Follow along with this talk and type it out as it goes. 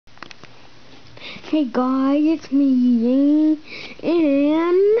Hey guys, it's me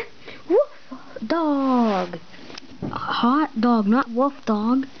and Wolf Dog. Hot dog, not wolf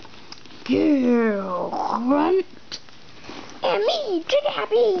dog. Girl, grunt. And me, Trigger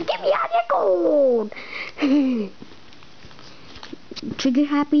Happy, get me out of gold. Trigger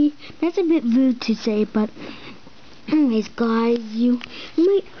Happy, that's a bit rude to say, but anyways guys, you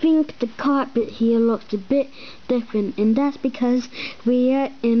might think the carpet here looks a bit different, and that's because we are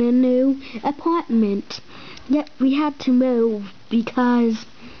in a new apartment. Yep, we had to move because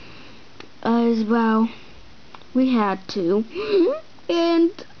as well we had to,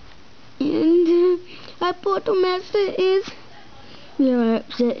 and I thought the master is really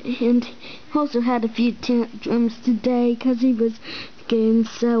upset, and also had a few tantrums today because he was getting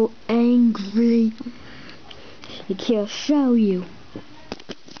so angry. I'll show you.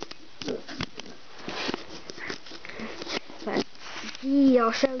 But see,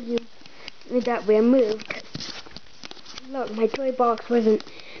 I'll show you that we're moved. Look, my toy box wasn't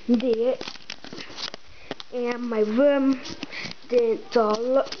there, and my room didn't all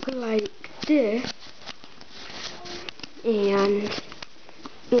look like this, and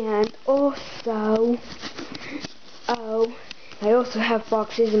also, I also have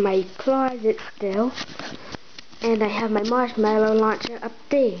boxes in my closet still. And I have my marshmallow launcher up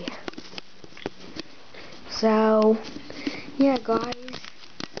there. So, yeah guys,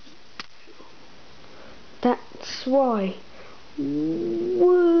 that's why.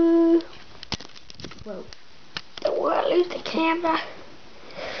 Whoa. Whoa. Don't want to lose the camera.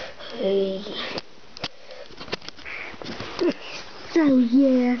 Hey. So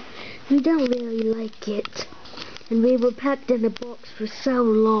yeah, we don't really like it. And we were packed in a box for so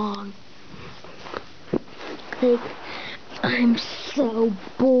long. Like, I'm so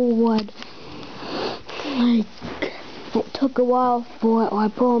bored. Like, it took a while for our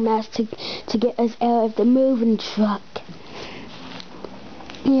poor master to get us out of the moving truck.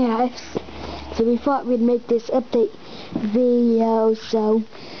 Yeah, so we thought we'd make this update video so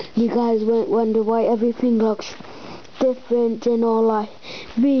you guys wouldn't wonder why everything looks different in all our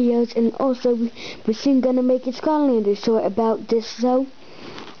videos, and also we're soon gonna make a Skylanders short about this, so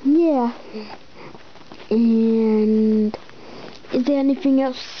yeah. And is there anything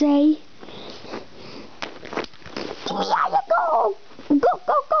else to say? Yeah, go! Go!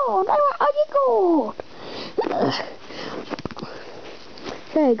 You go!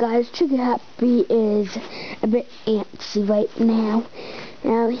 Sorry guys, Trigger Happy is a bit antsy right now.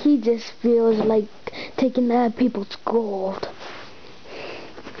 Now he just feels like taking other people's gold.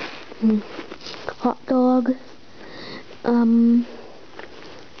 Hot dog.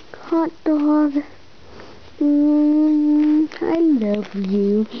 Hot dog. I love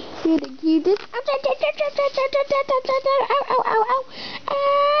you. You're the cutest.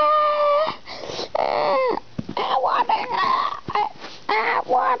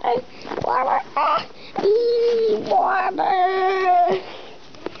 Water.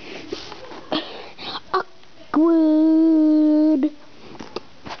 Awkward.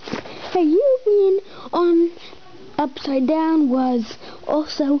 Hey, you being on upside down was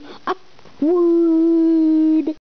also awkward.